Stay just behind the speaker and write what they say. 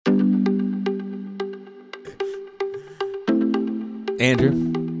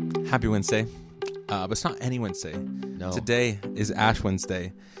Andrew, happy Wednesday. But it's not any Wednesday. No. Today is Ash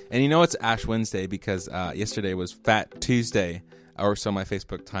Wednesday. And you know it's Ash Wednesday because yesterday was Fat Tuesday, or so my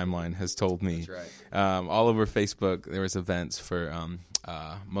Facebook timeline has told me. That's right. All over Facebook, there was events for,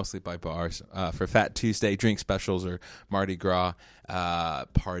 mostly by bars, for Fat Tuesday, drink specials or Mardi Gras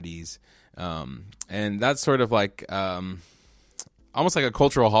parties. And that's sort of like almost like a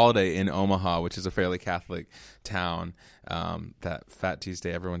cultural holiday in Omaha, which is a fairly Catholic town. That Fat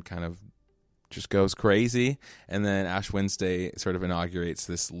Tuesday, everyone kind of just goes crazy, and then Ash Wednesday sort of inaugurates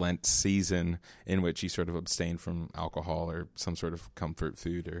this Lent season in which you sort of abstain from alcohol or some sort of comfort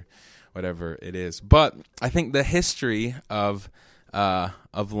food or whatever it is. But I think the history of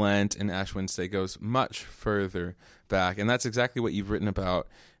Lent and Ash Wednesday goes much further back, and that's exactly what you've written about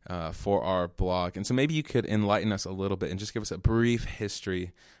for our blog. And so maybe you could enlighten us a little bit and just give us a brief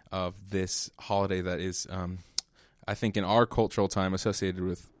history of this holiday that is I think in our cultural time associated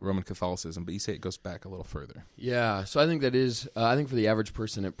with Roman Catholicism, but you say it goes back a little further. Yeah, so I think that is, I think for the average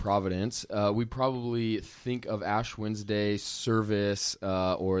person at Providence, we probably think of Ash Wednesday service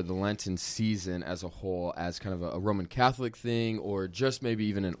or the Lenten season as a whole as kind of a Roman Catholic thing, or just maybe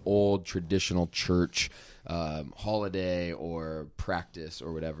even an old traditional church holiday or practice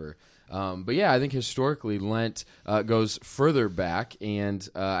or whatever. But yeah, I think historically Lent goes further back, and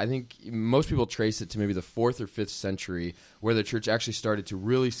I think most people trace it to maybe the 4th or 5th century, where the church actually started to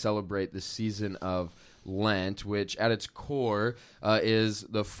really celebrate the season of Lent, which at its core is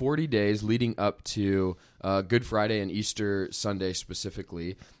the 40 days leading up to Good Friday and Easter Sunday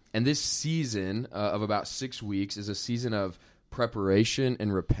specifically. And this season of about 6 weeks is a season of preparation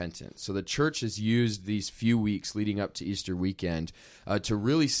and repentance. So the church has used these few weeks leading up to Easter weekend to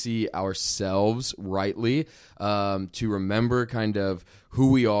really see ourselves rightly, to remember kind of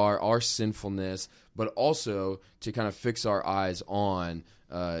who we are, our sinfulness, but also to kind of fix our eyes on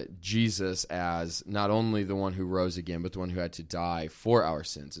Jesus as not only the one who rose again, but the one who had to die for our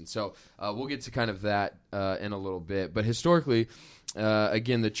sins. And so we'll get to kind of that in a little bit. But historically,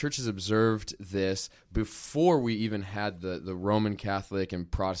 again, the church has observed this before we even had the Roman Catholic and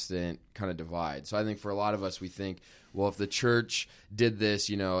Protestant kind of divide. So I think for a lot of us, we think, well, if the church did this,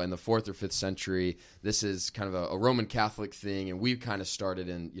 in the 4th or 5th century, this is kind of a Roman Catholic thing, and we've kind of started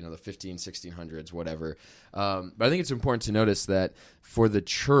in, the 1600s, whatever. But I think it's important to notice that for the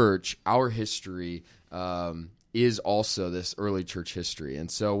church, our history is also this early church history.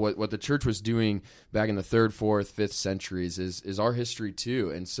 And so what the church was doing back in the 3rd, 4th, 5th centuries is our history too.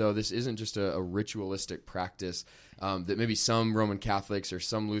 And so this isn't just a ritualistic practice that maybe some Roman Catholics or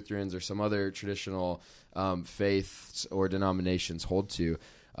some Lutherans or some other traditional faiths or denominations hold to.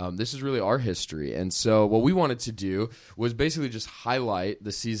 This is really our history. And so what we wanted to do was basically just highlight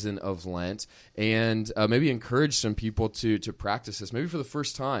the season of Lent and maybe encourage some people to practice this, maybe for the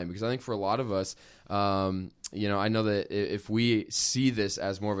first time, because I think for a lot of us, I know that if we see this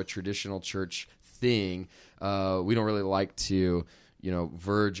as more of a traditional church thing, we don't really like to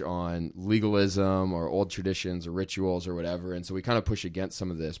verge on legalism or old traditions or rituals or whatever, and so we kind of push against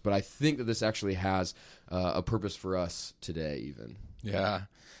some of this. But I think that this actually has a purpose for us today, even.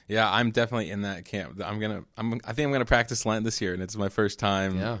 Yeah, I'm definitely in that camp. I think I'm gonna practice Lent this year, and it's my first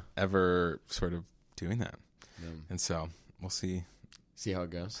time ever sort of doing that. Yeah. And so we'll see. See how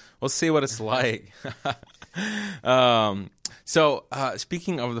it goes. We'll see what it's like. So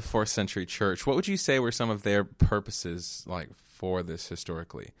speaking of the 4th century church, what would you say were some of their purposes like for this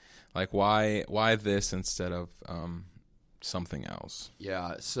historically? Like why this instead of something else?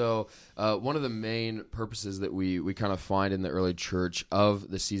 Yeah, so one of the main purposes that we kind of find in the early church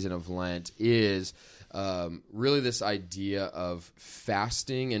of the season of Lent is really this idea of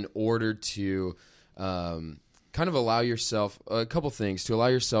fasting in order to kind of allow yourself a couple things, to allow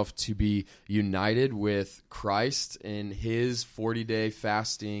yourself to be united with Christ in his 40-day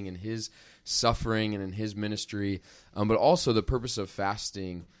fasting and his suffering and in his ministry, but also the purpose of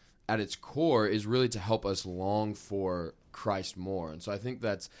fasting at its core is really to help us long for Christ more. And so I think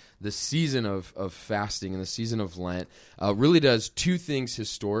that's the season of fasting and the season of Lent really does two things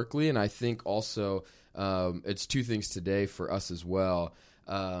historically, and I think also it's two things today for us as well.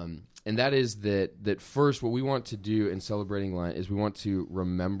 And that is that first, what we want to do in celebrating Lent is we want to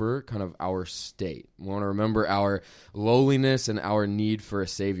remember kind of our state. We want to remember our lowliness and our need for a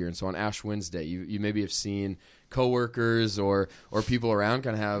Savior. And so on Ash Wednesday, you maybe have seen coworkers or people around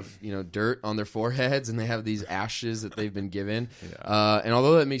kind of have dirt on their foreheads, and they have these ashes that they've been given. And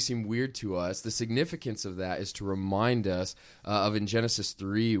although that may seem weird to us, the significance of that is to remind us of in Genesis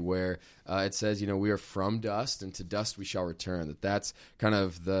 3 where it says, we are from dust, and to dust we shall return. That's kind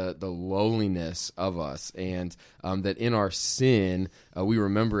of the lowliness of us, and that in our sin we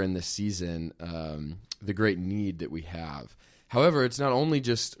remember in this season the great need that we have. However, it's not only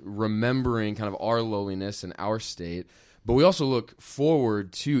just remembering kind of our lowliness and our state, but we also look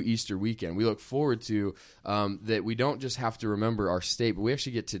forward to Easter weekend. We look forward to that we don't just have to remember our state, but we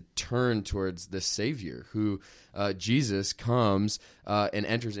actually get to turn towards the Savior who, Jesus, comes and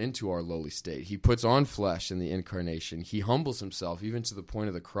enters into our lowly state. He puts on flesh in the incarnation. He humbles himself even to the point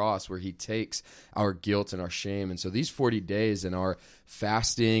of the cross where he takes our guilt and our shame. And so these 40 days and our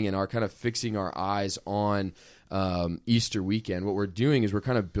fasting and our kind of fixing our eyes on Easter weekend, what we're doing is we're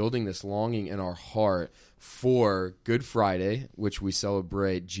kind of building this longing in our heart for Good Friday, which we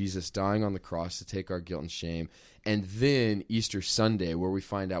celebrate Jesus dying on the cross to take our guilt and shame, and then Easter Sunday, where we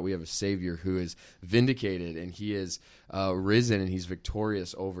find out we have a Savior who is vindicated, and he is risen, and he's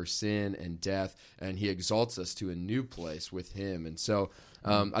victorious over sin and death, and he exalts us to a new place with him. And so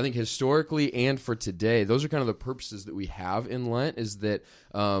I think historically and for today, those are kind of the purposes that we have in Lent, is that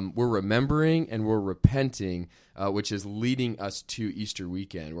we're remembering and we're repenting, which is leading us to Easter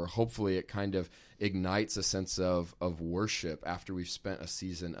weekend, where hopefully it kind of ignites a sense of worship after we've spent a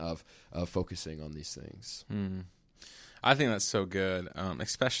season of focusing on these things. I think that's so good,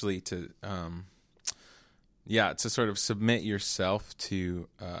 especially to sort of submit yourself to,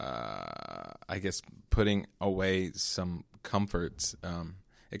 I guess, putting away some comforts.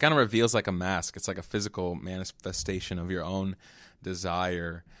 It kind of reveals like a mask. It's like a physical manifestation of your own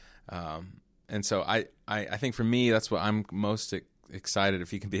desire. And so I think for me, that's what I'm most excited,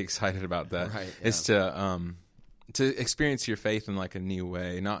 if you can be excited about that, right, is to experience your faith in like a new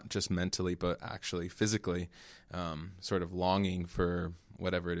way, not just mentally, but actually physically, sort of longing for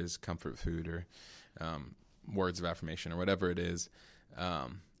whatever it is, comfort food or words of affirmation or whatever it is,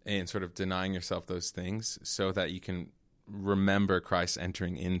 and sort of denying yourself those things so that you can remember Christ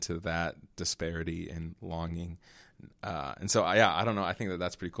entering into that disparity and longing. And so, I don't know. I think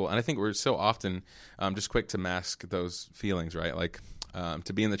that's pretty cool. And I think we're so often just quick to mask those feelings, right? Like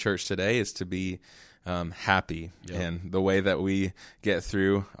to be in the church today is to be happy. Yep. And the way that we get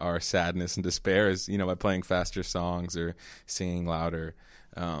through our sadness and despair is, by playing faster songs or singing louder.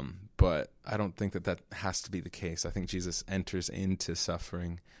 But I don't think that has to be the case. I think Jesus enters into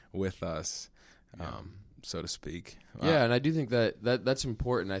suffering with us, so to speak. Yeah, and I do think that's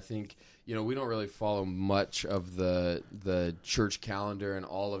important. I think, we don't really follow much of the church calendar and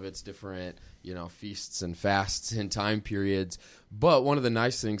all of its different, feasts and fasts and time periods. But one of the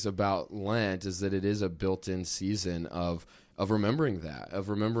nice things about Lent is that it is a built-in season of remembering that, of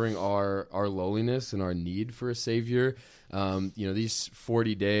remembering our lowliness and our need for a Savior. These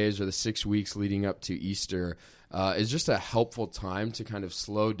 40 days or the 6 weeks leading up to Easter is just a helpful time to kind of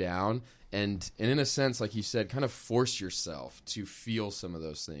slow down and in a sense, like you said, kind of force yourself to feel some of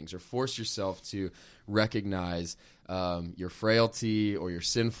those things, or force yourself to recognize your frailty or your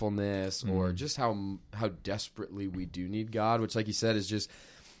sinfulness, or just how desperately we do need God, which, like you said, is just,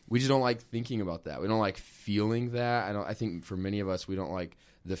 we just don't like thinking about that. We don't like feeling that. I think for many of us, we don't like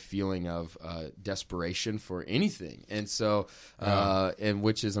the feeling of desperation for anything. And so, and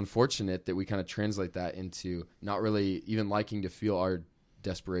which is unfortunate that we kind of translate that into not really even liking to feel our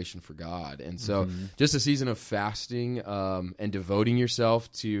desperation for God. And so just a season of fasting and devoting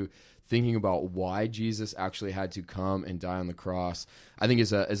yourself to thinking about why Jesus actually had to come and die on the cross, I think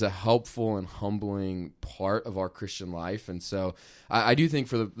is a helpful and humbling part of our Christian life. And so I do think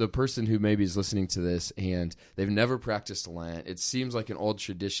for the person who maybe is listening to this and they've never practiced Lent, it seems like an old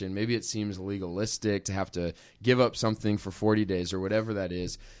tradition. Maybe it seems legalistic to have to give up something for 40 days or whatever that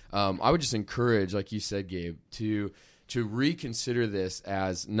is. I would just encourage, like you said, Gabe, to reconsider this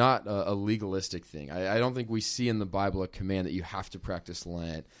as not a legalistic thing. I don't think we see in the Bible a command that you have to practice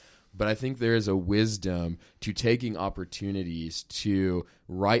Lent, but I think there is a wisdom to taking opportunities to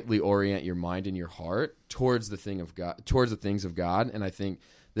rightly orient your mind and your heart towards the things of God. And I think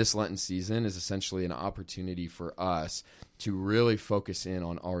this Lenten season is essentially an opportunity for us to really focus in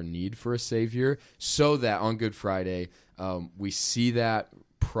on our need for a Savior, so that on Good Friday we see that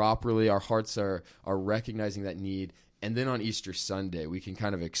properly. Our hearts are recognizing that need. And then on Easter Sunday, we can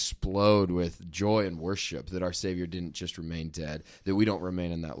kind of explode with joy and worship that our Savior didn't just remain dead, that we don't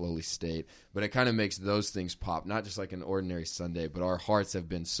remain in that lowly state. But it kind of makes those things pop, not just like an ordinary Sunday, but our hearts have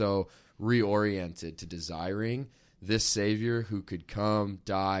been so reoriented to desiring this Savior who could come,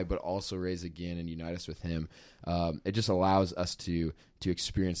 die, but also raise again and unite us with Him. it just allows us to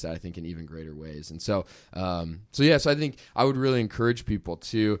experience that, I think, in even greater ways. And so I think I would really encourage people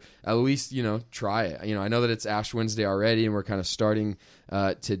to at least, try it. I know that it's Ash Wednesday already and we're kind of starting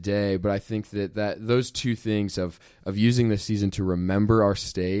today, but I think that those two things of using this season to remember our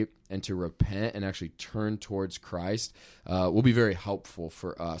state and to repent and actually turn towards Christ will be very helpful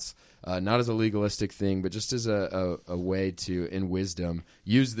for us. Not as a legalistic thing, but just as a way to, in wisdom,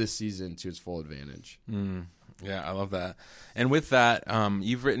 use this season to its full advantage. Yeah, I love that. And with that,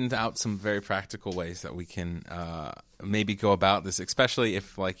 you've written out some very practical ways that we can maybe go about this, especially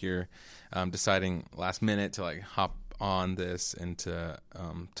if you're deciding last minute to hop on this and to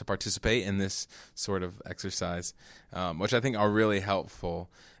participate in this sort of exercise, which I think are really helpful.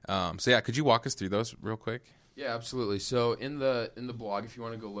 Could you walk us through those real quick? Yeah, absolutely. So in the blog, if you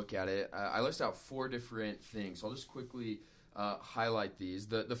want to go look at it, I list out 4 different things. I'll just quickly highlight these.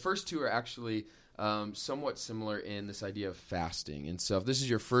 The first 2 are actually somewhat similar in this idea of fasting. And so if this is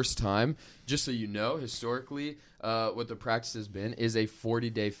your first time, just so you know, historically, what the practice has been is a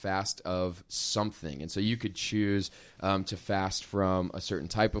 40-day fast of something. And so you could choose to fast from a certain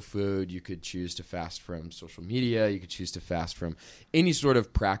type of food. You could choose to fast from social media. You could choose to fast from any sort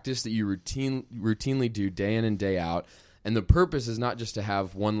of practice that you routinely do day in and day out. And the purpose is not just to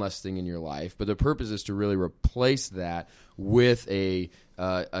have one less thing in your life, but the purpose is to really replace that with a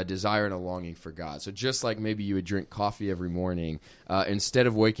desire and a longing for God. So just like maybe you would drink coffee every morning, instead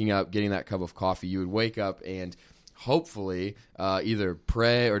of waking up, getting that cup of coffee, you would wake up and hopefully either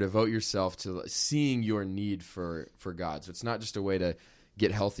pray or devote yourself to seeing your need for God. So it's not just a way to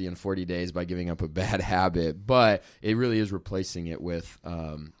get healthy in 40 days by giving up a bad habit, but it really is replacing it with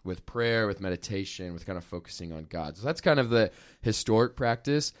prayer, with meditation, with kind of focusing on God. So that's kind of the historic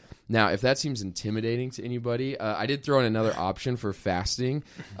practice. Now, if that seems intimidating to anybody, I did throw in another option for fasting,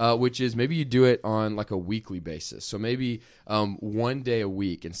 which is maybe you do it on a weekly basis. So maybe one day a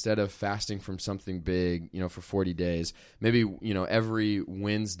week, instead of fasting from something big, for 40 days, maybe, every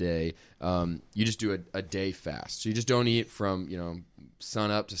Wednesday, you just do a day fast. So you just don't eat from,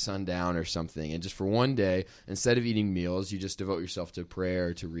 sun up to sundown or something. And just for one day, instead of eating meals, you just devote yourself to prayer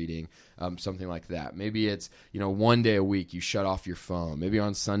or to reading, something like that. Maybe it's, one day a week, you shut off your phone. Maybe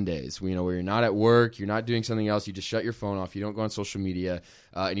on Sundays, where you're not at work, you're not doing something else, you just shut your phone off, you don't go on social media,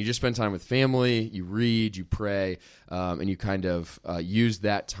 and you just spend time with family, you read, you pray, and you kind of use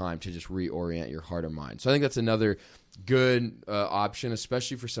that time to just reorient your heart or mind. So I think that's another good option,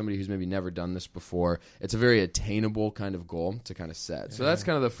 especially for somebody who's maybe never done this before. It's a very attainable kind of goal to kind of set. So that's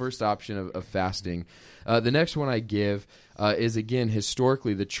kind of the first option of fasting. The next one I give is, again,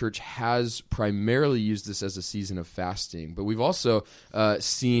 historically, the church has primarily used this as a season of fasting, but we've also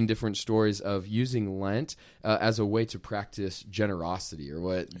seen different stories of using Lent as a way to practice generosity, or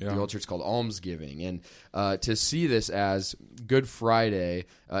what the old church called almsgiving. And to see this as Good Friday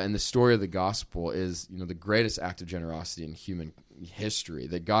in the story of the gospel is, the greatest act of generosity in human history,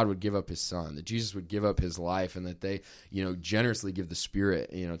 that God would give up his son, that Jesus would give up his life, and that they, generously give the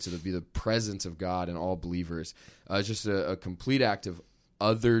Spirit, to be the presence of God in all believers. It's just a complete act of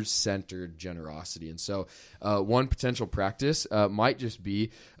others-centered generosity. And so one potential practice might just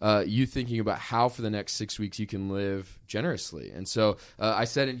be you thinking about how for the next 6 weeks you can live generously. And so I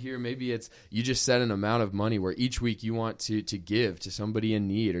said in here, maybe it's you just set an amount of money where each week you want to give to somebody in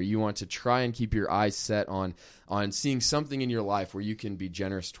need, or you want to try and keep your eyes set on seeing something in your life where you can be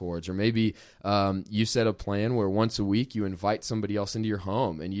generous towards. Or maybe you set a plan where once a week you invite somebody else into your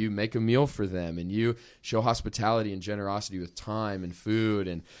home and you make a meal for them, and you show hospitality and generosity with time and food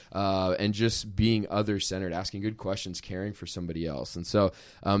and just being other-centered, asking good questions, caring for somebody else. And so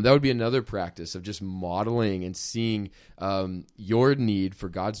that would be another practice of just modeling and seeing your need for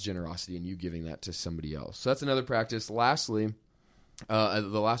God's generosity and you giving that to somebody else. So that's another practice. Lastly, the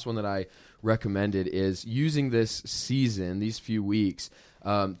last one that I recommended is using this season, these few weeks,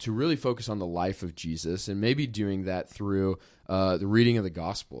 to really focus on the life of Jesus, and maybe doing that through the reading of the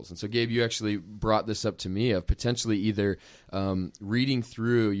Gospels. And so, Gabe, you actually brought this up to me of potentially either reading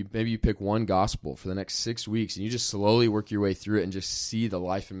through, maybe you pick one Gospel for the next 6 weeks, and you just slowly work your way through it and just see the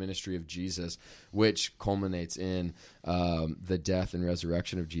life and ministry of Jesus, which culminates in the death and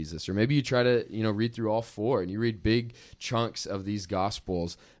resurrection of Jesus. Or maybe you try to read through all 4, and you read big chunks of these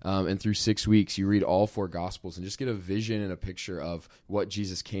Gospels, and through 6 weeks you read all 4 Gospels and just get a vision and a picture of what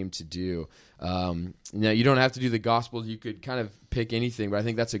Jesus came to do. Now, you don't have to do the Gospels. You could kind of pick anything, but I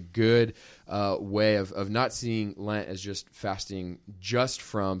think that's a good way of not seeing Lent as just fasting just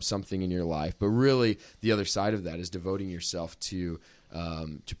from something in your life, but really the other side of that is devoting yourself to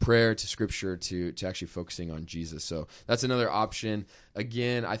to prayer, to scripture, to actually focusing on Jesus. So that's another option.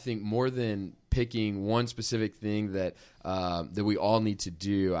 Again, I think more than picking one specific thing that we all need to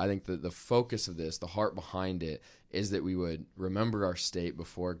do, I think that the focus of this, the heart behind it, is that we would remember our state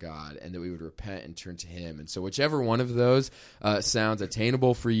before God and that we would repent and turn to Him. And so whichever one of those sounds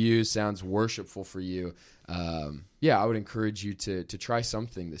attainable for you, sounds worshipful for you, I would encourage you to try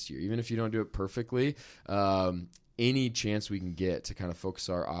something this year, even if you don't do it perfectly. Any chance we can get to kind of focus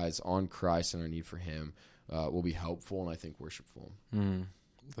our eyes on Christ and our need for Him will be helpful and I think worshipful.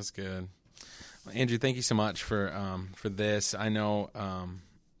 That's good. Well, Andrew, thank you so much for this. I know,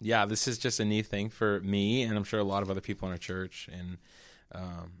 this is just a new thing for me, and I'm sure a lot of other people in our church. And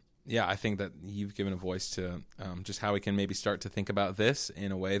I think that you've given a voice to just how we can maybe start to think about this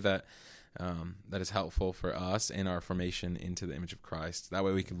in a way that is helpful for us in our formation into the image of Christ. That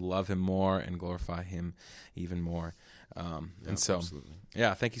way we can love Him more and glorify Him even more. Absolutely.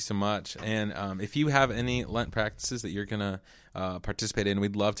 Thank you so much. And if you have any Lent practices that you're going to participate in,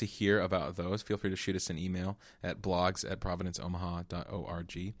 we'd love to hear about those. Feel free to shoot us an email at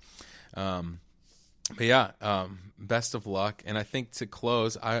blogs@providenceomaha.org. Best of luck. And I think to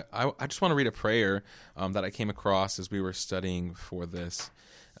close, I just want to read a prayer that I came across as we were studying for this.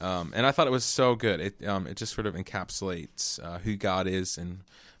 And I thought it was so good. It just sort of encapsulates who God is and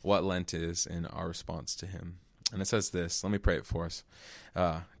what Lent is and our response to Him. And it says this. Let me pray it for us.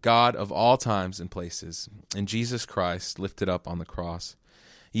 God of all times and places, in Jesus Christ lifted up on the cross,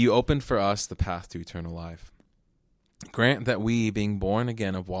 you opened for us the path to eternal life. Grant that we, being born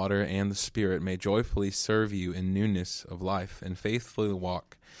again of water and the Spirit, may joyfully serve you in newness of life and faithfully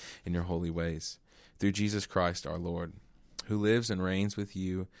walk in your holy ways. Through Jesus Christ our Lord, who lives and reigns with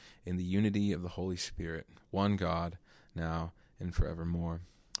you in the unity of the Holy Spirit, one God, now and forevermore.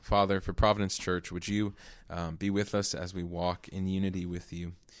 Father, for Providence Church, would you be with us as we walk in unity with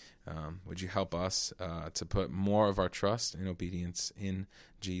you? Would you help us to put more of our trust and obedience in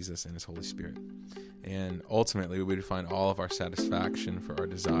Jesus and His Holy Spirit? And ultimately, we would find all of our satisfaction for our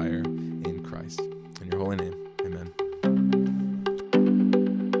desire in Christ. In your holy name.